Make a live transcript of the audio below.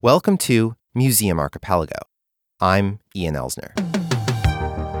Welcome to Museum Archipelago. I'm Ian Elsner.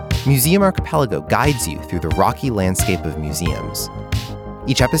 Museum Archipelago guides you through the rocky landscape of museums.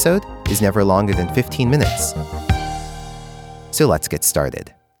 Each episode is never longer than 15 minutes. So let's get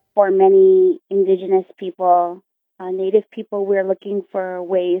started. For many Indigenous people, Native people, we're looking for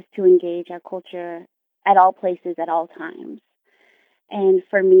ways to engage our culture at all places, at all times. And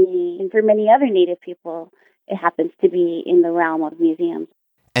for me, and for many other Native people, it happens to be in the realm of museums.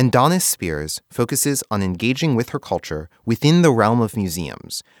 And Donis Spears focuses on engaging with her culture within the realm of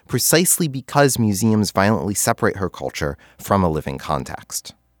museums, precisely because museums violently separate her culture from a living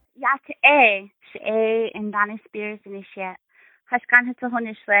context. Hello, I'm Donis Spears. Hello,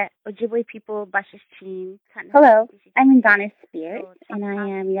 I'm Donis Spears, and I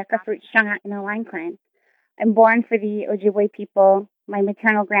am Yakafruit Shangat in the Line Clan. I'm born for the Ojibwe people. My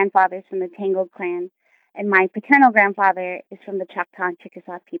maternal grandfather is from the Tangled Clan, and my paternal grandfather is from the Choctaw and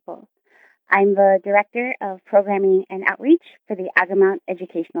Chickasaw people. I'm the Director of Programming and Outreach for the Agamount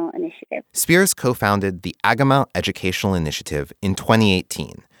Educational Initiative. Spears co-founded the Agamount Educational Initiative in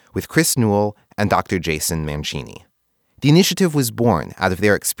 2018 with Chris Newell and Dr. Jason Mancini. The initiative was born out of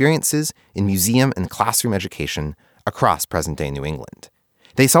their experiences in museum and classroom education across present-day New England.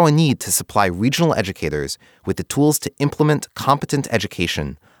 They saw a need to supply regional educators with the tools to implement competent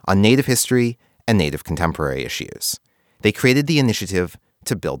education on Native history and Native contemporary issues. They created the initiative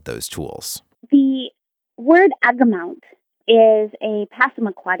to build those tools. The word Agamount is a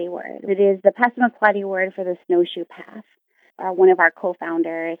Passamaquoddy word. It is the Passamaquoddy word for the snowshoe path. One of our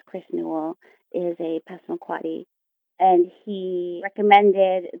co-founders, Chris Newell, is a Passamaquoddy, and he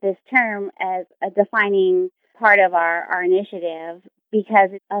recommended this term as a defining part of our initiative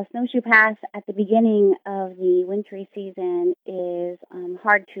because a snowshoe path at the beginning of the wintry season is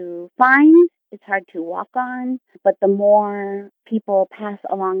hard to find. It's hard to walk on, but the more people pass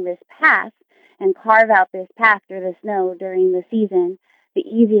along this path and carve out this path through the snow during the season, the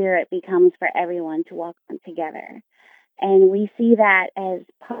easier it becomes for everyone to walk on together. And we see that as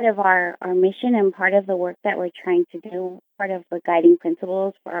part of our mission and part of the work that we're trying to do, part of the guiding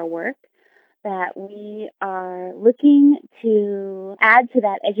principles for our work, that we are looking to add to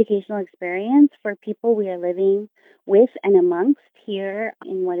that educational experience for people we are living with and amongst here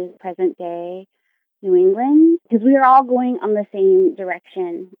in what is present day New England, because we are all going on the same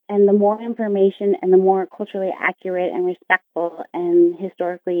direction. And the more information and the more culturally accurate and respectful and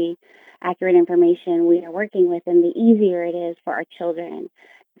historically accurate information we are working with, and the easier it is for our children,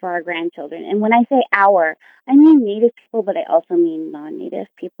 for our grandchildren. And when I say our, I mean Native people, but I also mean non-Native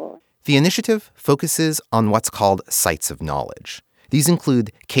people. The initiative focuses on what's called sites of knowledge. These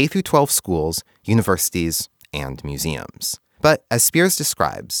include K-12 schools, universities, and museums. But as Spears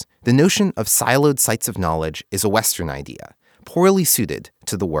describes, the notion of siloed sites of knowledge is a Western idea, poorly suited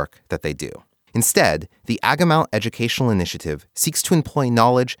to the work that they do. Instead, the Agamount Educational Initiative seeks to employ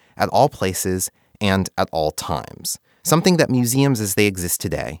knowledge at all places and at all times, something that museums as they exist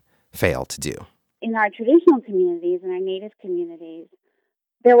today fail to do. In our traditional communities, in our Native communities,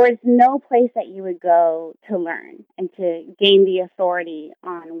 there was no place that you would go to learn and to gain the authority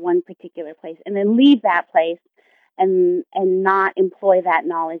on one particular place and then leave that place and not employ that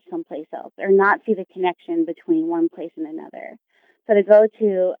knowledge someplace else or not see the connection between one place and another. So to go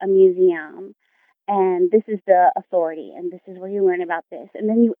to a museum and this is the authority and this is where you learn about this. And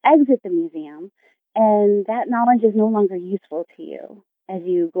then you exit the museum and that knowledge is no longer useful to you as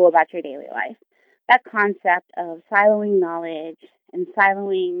you go about your daily life. That concept of siloing knowledge and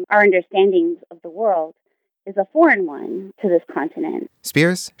siloing our understandings of the world is a foreign one to this continent.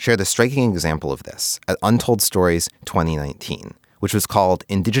 Spears shared a striking example of this at Untold Stories 2019, which was called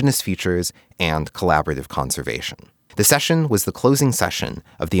Indigenous Futures and Collaborative Conservation. The session was the closing session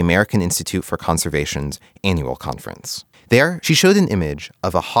of the American Institute for Conservation's annual conference. There, she showed an image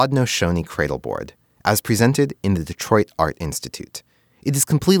of a Haudenosaunee cradleboard, as presented in the Detroit Art Institute. It is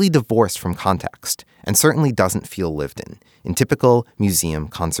completely divorced from context and certainly doesn't feel lived in typical museum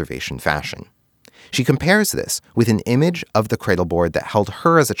conservation fashion. She compares this with an image of the cradleboard that held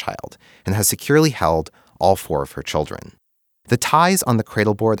her as a child and has securely held all four of her children. The ties on the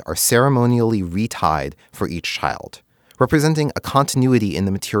cradleboard are ceremonially retied for each child, representing a continuity in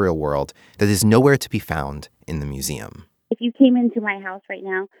the material world that is nowhere to be found in the museum. If you came into my house right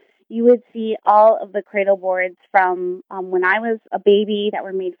now, you would see all of the cradle boards from when I was a baby that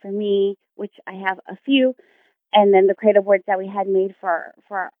were made for me, which I have a few, and then the cradle boards that we had made for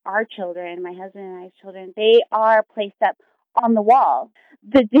our children, my husband and I's children. They are placed up on the wall.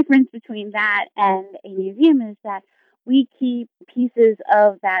 The difference between that and a museum is that we keep pieces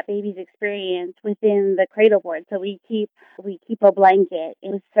of that baby's experience within the cradle board. So we keep a blanket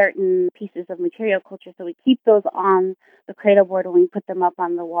with certain pieces of material culture. So we keep those on the cradle board when we put them up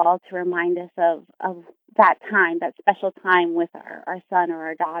on the wall to remind us of that time, that special time with our son or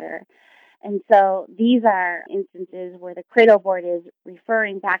our daughter. And so these are instances where the cradle board is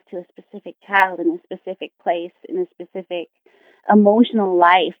referring back to a specific child in a specific place, in a specific emotional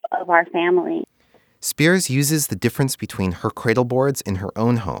life of our family. Spears uses the difference between her cradle boards in her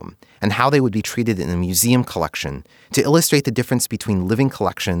own home and how they would be treated in a museum collection to illustrate the difference between living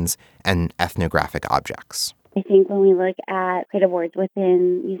collections and ethnographic objects. I think when we look at cradle boards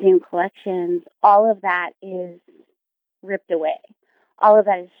within museum collections, all of that is ripped away. All of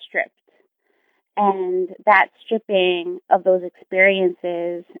that is stripped. And that stripping of those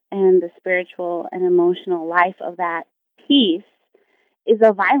experiences and the spiritual and emotional life of that piece is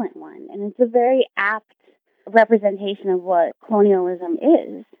a violent one. And it's a very apt representation of what colonialism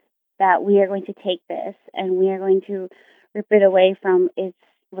is, that we are going to take this and we are going to rip it away from its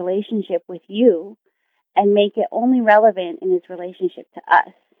relationship with you and make it only relevant in its relationship to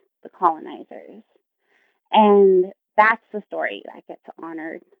us, the colonizers. And that's the story that gets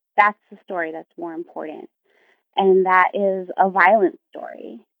honored. That's the story that's more important. And that is a violent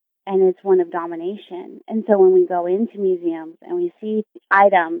story. And it's one of domination. And so when we go into museums and we see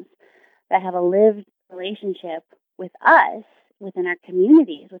items that have a lived relationship with us, within our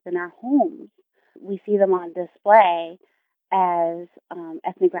communities, within our homes, we see them on display as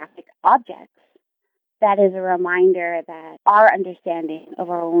ethnographic objects. That is a reminder that our understanding of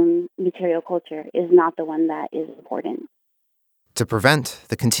our own material culture is not the one that is important. To prevent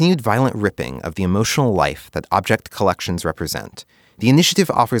the continued violent ripping of the emotional life that object collections represent, the initiative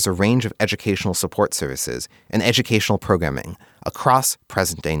offers a range of educational support services and educational programming across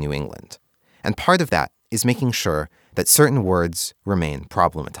present-day New England. And part of that is making sure that certain words remain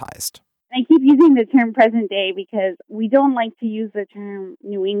problematized. I keep using the term present day because we don't like to use the term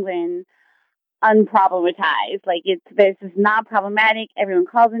New England unproblematized. Like, this is not problematic. Everyone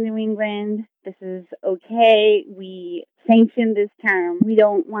calls it New England. This is okay. We sanction this term. We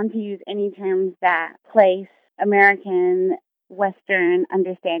don't want to use any terms that place American Western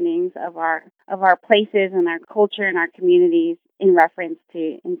understandings of our places and our culture and our communities in reference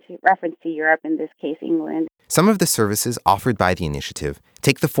to Europe, in this case England. Some of the services offered by the initiative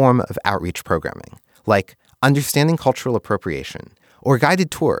take the form of outreach programming, like Understanding Cultural Appropriation, or guided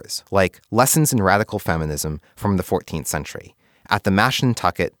tours like Lessons in Radical Feminism from the 14th Century at the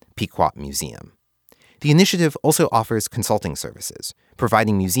Mashantucket Pequot Museum. The initiative also offers consulting services,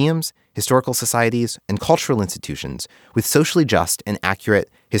 providing museums, historical societies, and cultural institutions with socially just and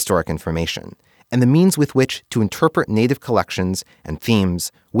accurate historic information, and the means with which to interpret Native collections and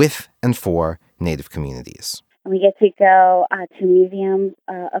themes with and for Native communities. We get to go to museums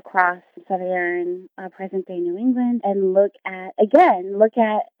across southern present-day New England and look at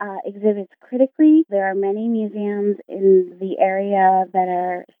exhibits critically. There are many museums in the area that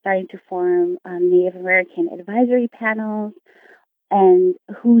are starting to form Native American advisory panels, and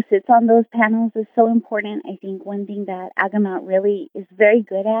who sits on those panels is so important. I think one thing that Agamount really is very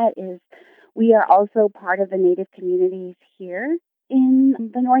good at is we are also part of the Native communities here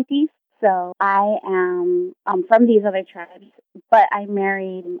in the Northeast. So I am from these other tribes, but I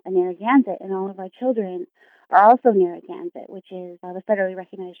married a Narragansett, and all of our children are also Narragansett, which is the federally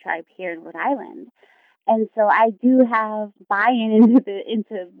recognized tribe here in Rhode Island. And so I do have buy-in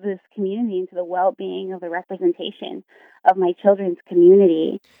into this community, into the well-being of the representation of my children's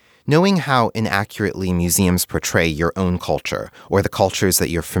community. Knowing how inaccurately museums portray your own culture or the cultures that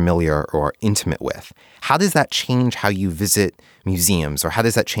you're familiar or intimate with, how does that change how you visit museums, or how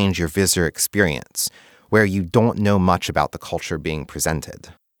does that change your visitor experience where you don't know much about the culture being presented?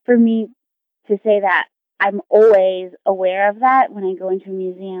 For me to say that I'm always aware of that when I go into a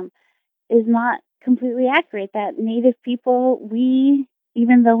museum is not completely accurate. That Native people,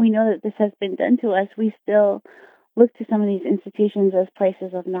 even though we know that this has been done to us, we still look to some of these institutions as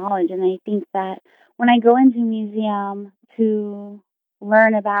places of knowledge. And I think that when I go into a museum to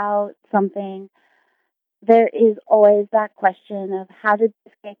learn about something, there is always that question of how did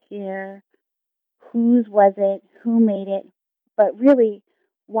this get here? Whose was it? Who made it? But really,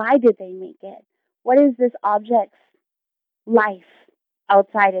 why did they make it? What is this object's life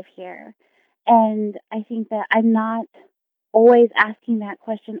outside of here? And I think that I'm not always asking that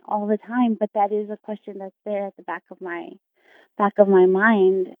question all the time, but that is a question that's there at the back of my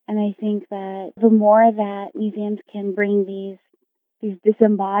mind. And I think that the more that museums can bring these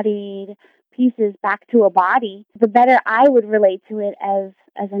disembodied pieces back to a body, the better I would relate to it as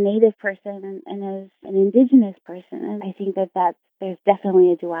a Native person and as an Indigenous person. And I think that there's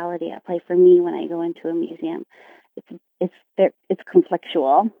definitely a duality at play for me when I go into a museum. It's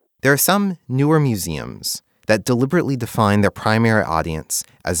conflictual. There are some newer museums that deliberately define their primary audience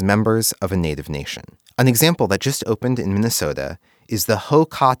as members of a Native nation. An example that just opened in Minnesota is the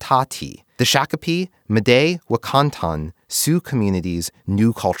Hokatati, the Shakopee M'day Wakantan Sioux Community's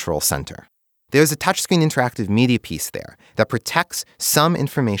new cultural center. There's a touchscreen interactive media piece there that protects some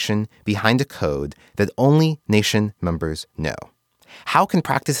information behind a code that only nation members know. How can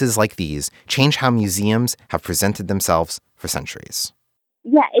practices like these change how museums have presented themselves for centuries?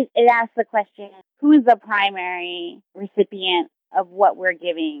 Yeah, it asks the question, who is the primary recipient of what we're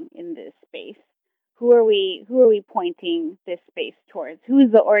giving in this space? Who are we pointing this space towards? Who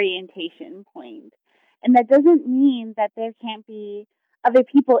is the orientation point? And that doesn't mean that there can't be other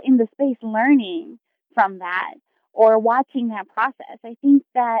people in the space learning from that or watching that process. I think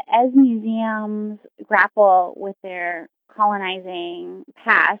that as museums grapple with their colonizing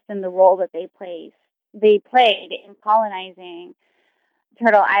past and the role that they played in colonizing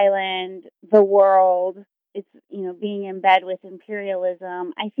Turtle Island, the world, it's, being in bed with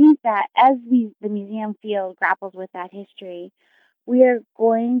imperialism. I think that as the museum field grapples with that history, we are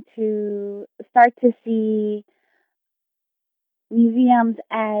going to start to see museums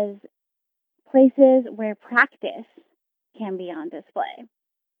as places where practice can be on display.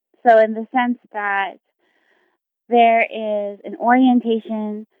 So in the sense that there is an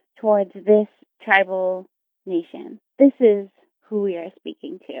orientation towards this tribal nation. This is who we are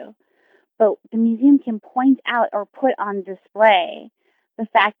speaking to. But the museum can point out or put on display the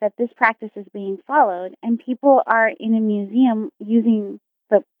fact that this practice is being followed, and people are in a museum using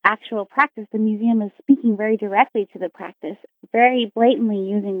the actual practice. The museum is speaking very directly to the practice, very blatantly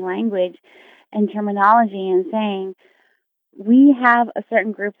using language and terminology and saying, we have a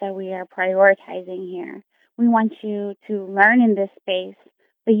certain group that we are prioritizing here. We want you to learn in this space,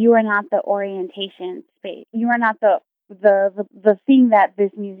 but you are not the orientation space. You are not the thing that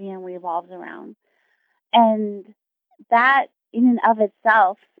this museum revolves around. And that in and of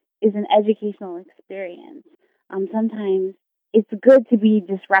itself is an educational experience. Sometimes it's good to be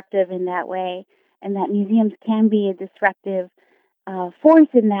disruptive in that way, and that museums can be a disruptive force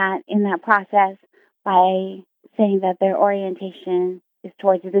in that process by saying that their orientation is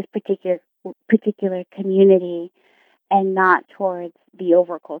towards this particular community and not towards the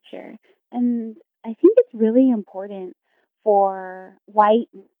overculture. And I think it's really important for white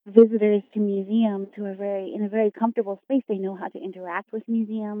visitors to museums who are in a very comfortable space. They know how to interact with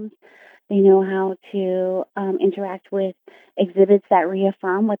museums. They know how to interact with exhibits that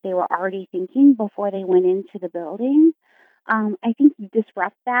reaffirm what they were already thinking before they went into the building. I think to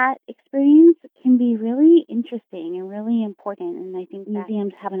disrupt that experience can be really interesting and really important. And I think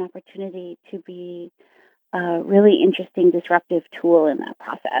museums have an opportunity to be a really interesting disruptive tool in that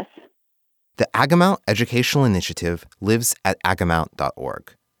process. The Agamount Educational Initiative lives at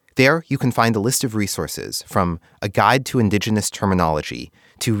agamount.org. There, you can find a list of resources from a guide to Indigenous terminology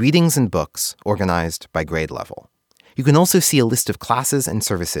to readings and books organized by grade level. You can also see a list of classes and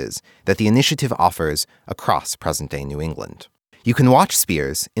services that the initiative offers across present-day New England. You can watch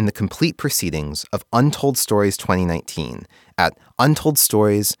Spears in the complete proceedings of Untold Stories 2019 at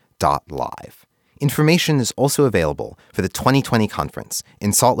untoldstories.live. Information is also available for the 2020 conference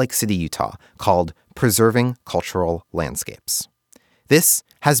in Salt Lake City, Utah, called Preserving Cultural Landscapes. This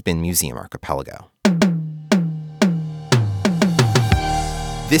has been Museum Archipelago.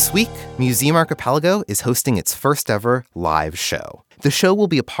 This week, Museum Archipelago is hosting its first ever live show. The show will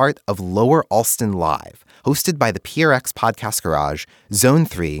be a part of Lower Alston Live, hosted by the PRX Podcast Garage, Zone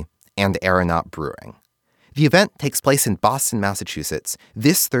 3, and Aeronaut Brewing. The event takes place in Boston, Massachusetts,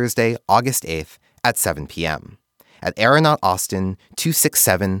 this Thursday, August 8th at 7 p.m. at Aeronaut Austin,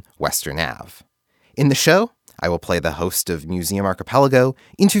 267 Western Ave. In the show, I will play the host of Museum Archipelago,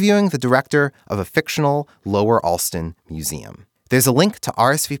 interviewing the director of a fictional Lower Alston museum. There's a link to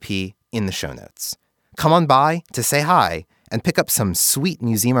RSVP in the show notes. Come on by to say hi and pick up some sweet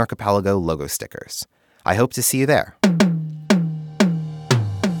Museum Archipelago logo stickers. I hope to see you there.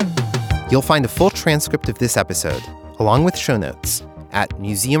 You'll find a full transcript of this episode, along with show notes, at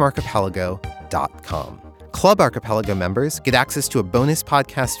museumarchipelago.com. Club Archipelago members get access to a bonus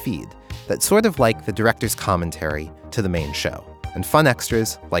podcast feed that's sort of like the director's commentary to the main show, and fun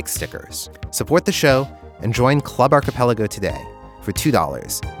extras like stickers. Support the show and join Club Archipelago today for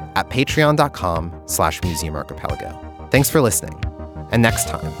 $2 at patreon.com/museumarchipelago. Thanks for listening. And next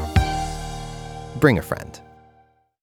time, bring a friend.